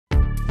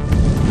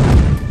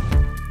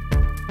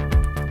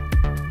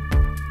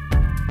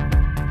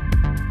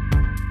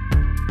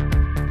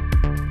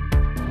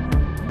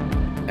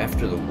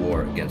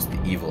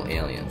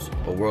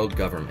world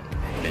government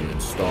had been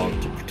installed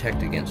to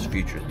protect against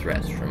future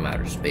threats from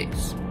outer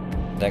space.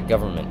 That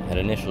government had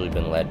initially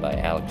been led by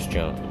Alex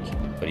Jones,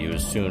 but he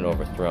was soon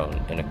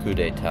overthrown in a coup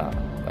d'etat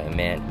by a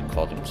man who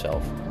called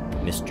himself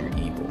Mr.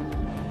 Evil.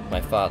 My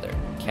father,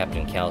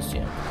 Captain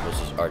Calcium, was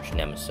his arch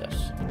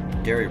nemesis.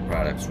 Dairy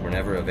products were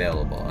never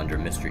available under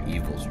Mr.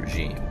 Evil's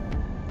regime,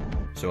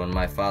 so when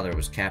my father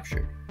was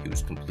captured, he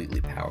was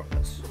completely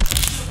powerless.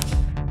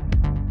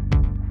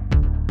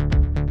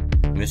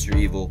 Mr.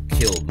 Evil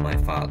killed my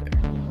father,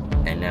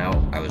 and now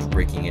I was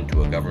breaking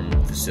into a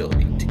government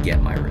facility to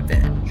get my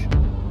revenge.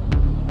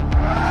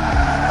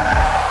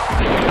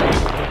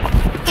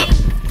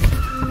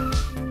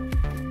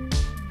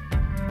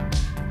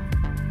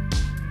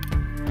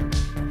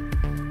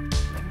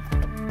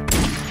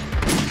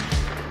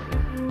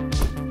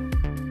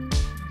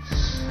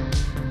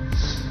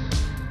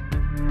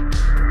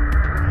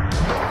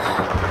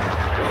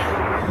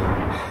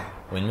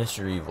 When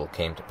Mr. Evil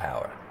came to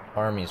power,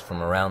 armies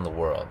from around the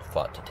world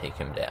fought to take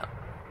him down,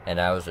 and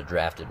I was a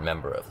drafted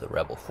member of the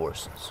rebel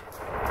forces.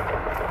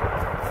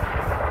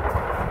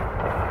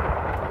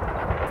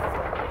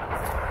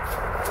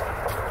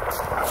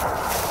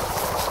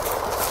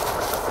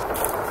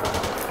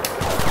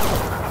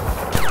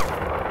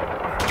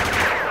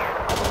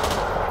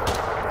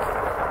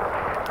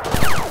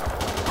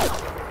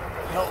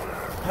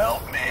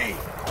 Help me!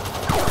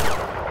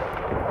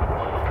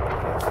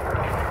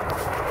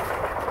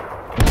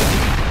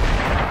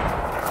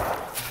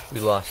 We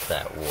lost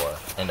that war,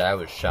 and I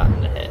was shot in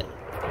the head.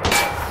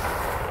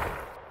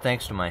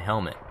 Thanks to my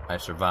helmet, I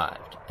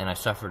survived, and I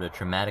suffered a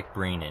traumatic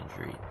brain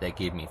injury that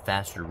gave me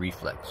faster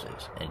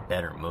reflexes and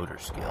better motor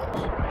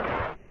skills.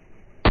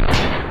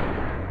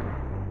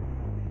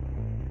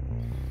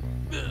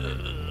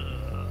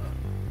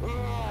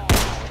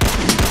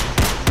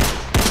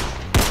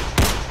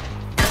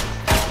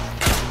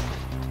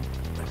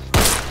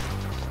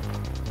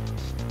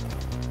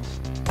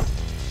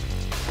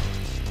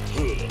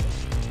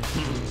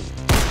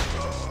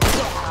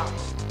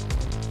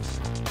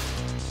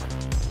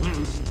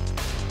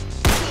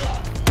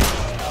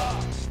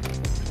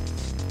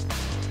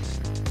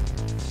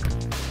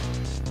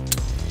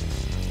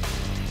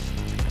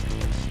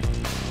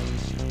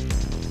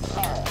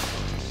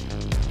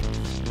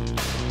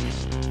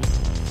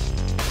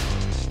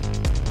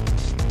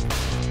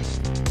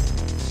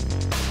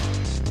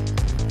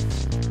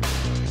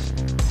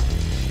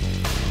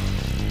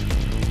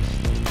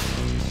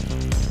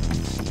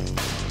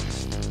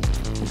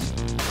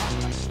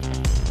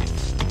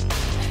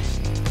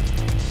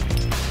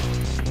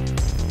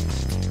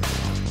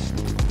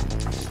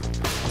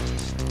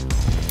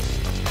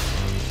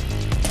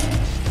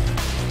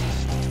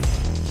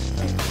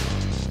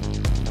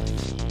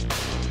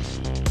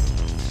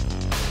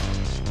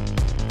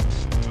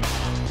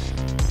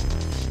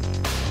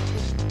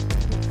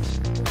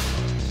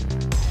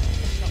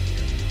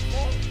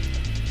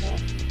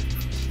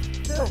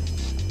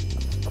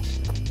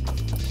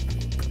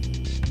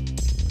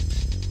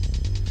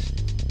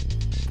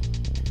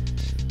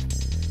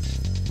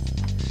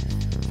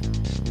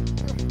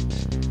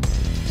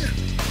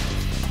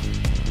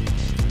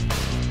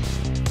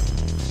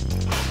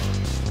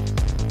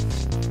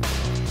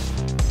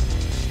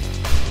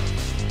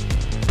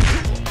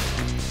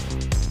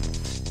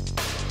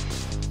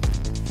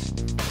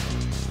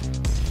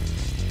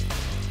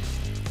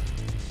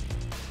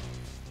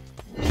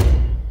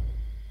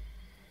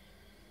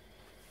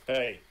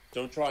 Hey,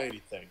 don't try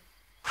anything.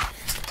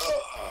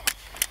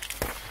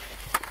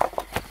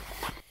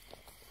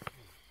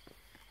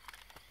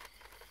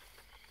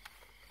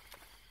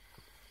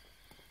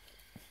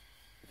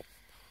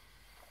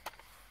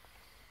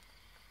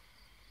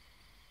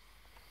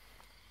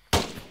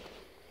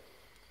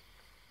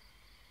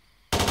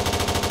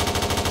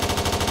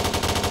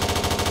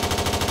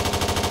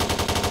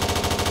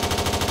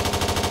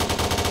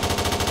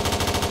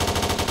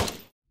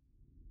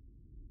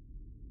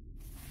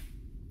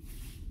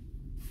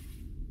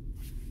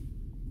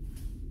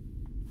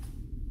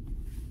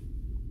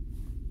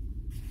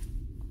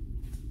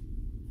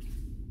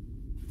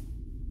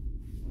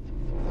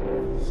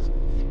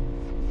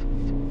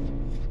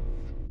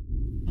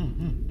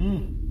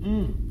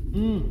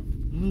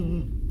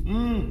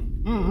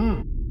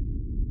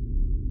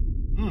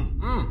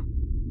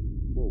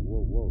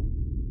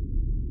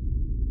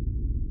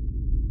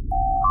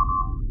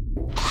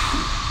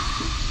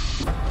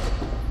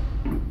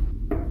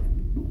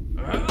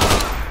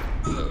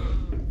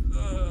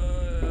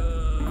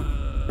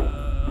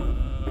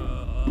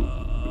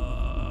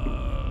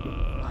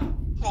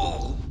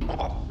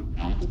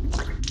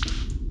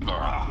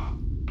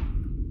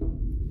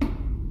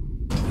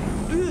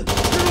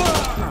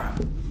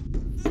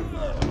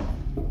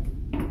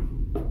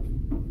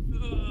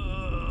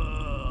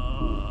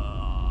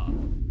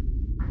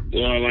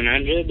 Floor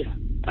 100,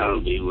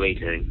 I'll be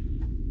waiting.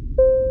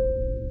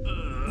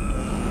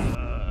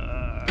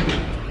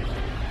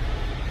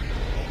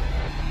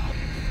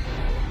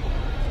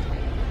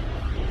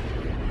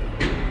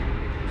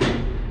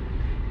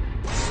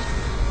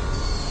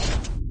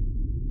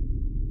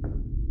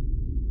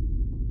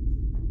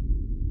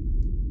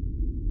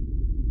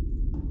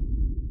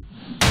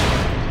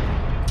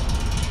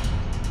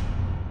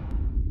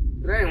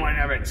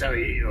 never tell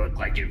you you look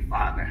like your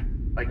father.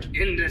 Like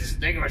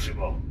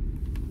indistinguishable.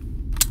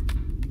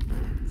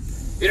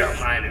 You don't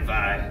mind if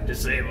I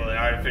disable the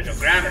artificial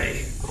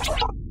gravity?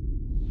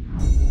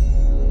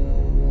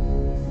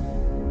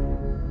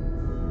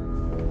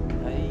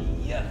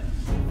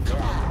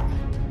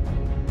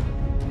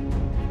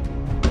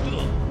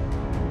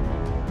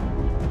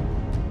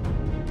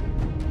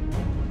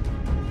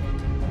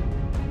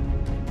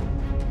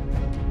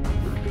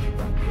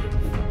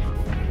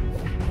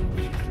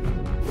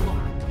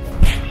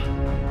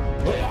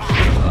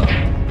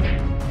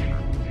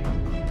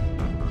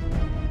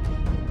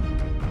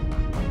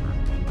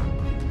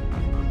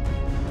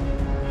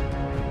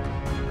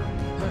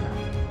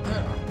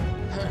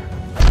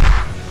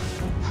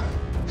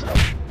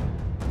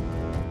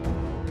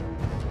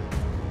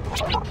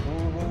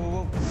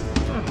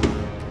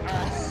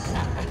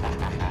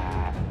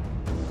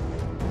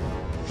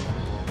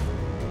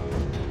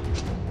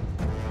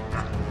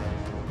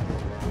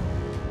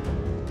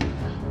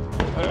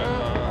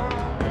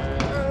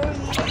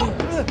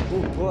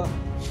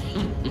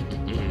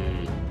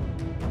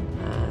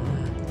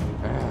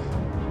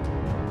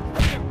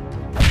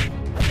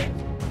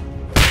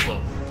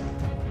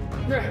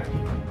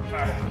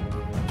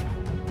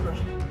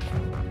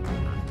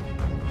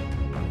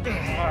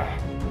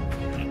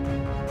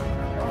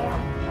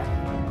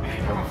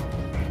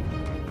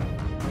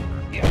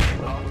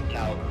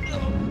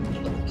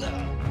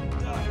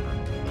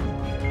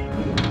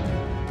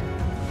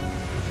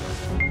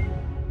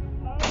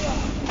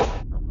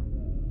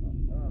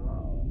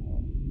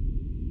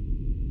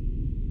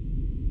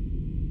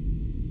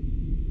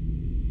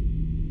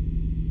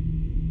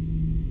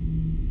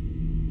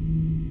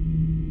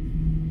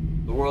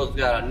 The world's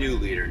got a new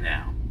leader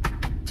now.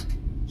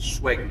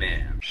 Sweg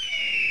Man.